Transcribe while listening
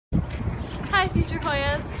Hi, future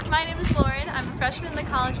Hoyas. My name is Lauren. I'm a freshman in the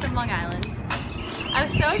college from Long Island. I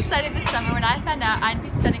was so excited this summer when I found out I'd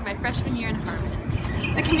be spending my freshman year in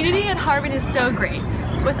Harbin. The community at Harbin is so great.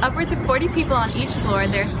 With upwards of 40 people on each floor,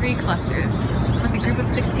 there are 3 clusters, with a group of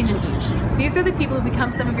 16 in each. These are the people who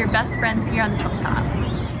become some of your best friends here on the hilltop.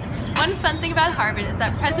 One fun thing about Harbin is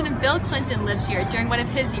that President Bill Clinton lived here during one of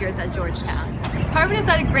his years at Georgetown. Harbin is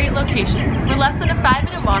at a great location. We're less than a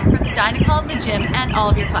 5-minute walk from the dining hall of the gym and all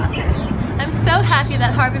of your classrooms. I'm so happy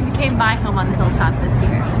that Harbin became my home on the hilltop this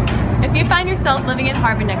year. If you find yourself living in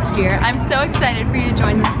Harbin next year, I'm so excited for you to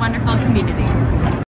join this wonderful community.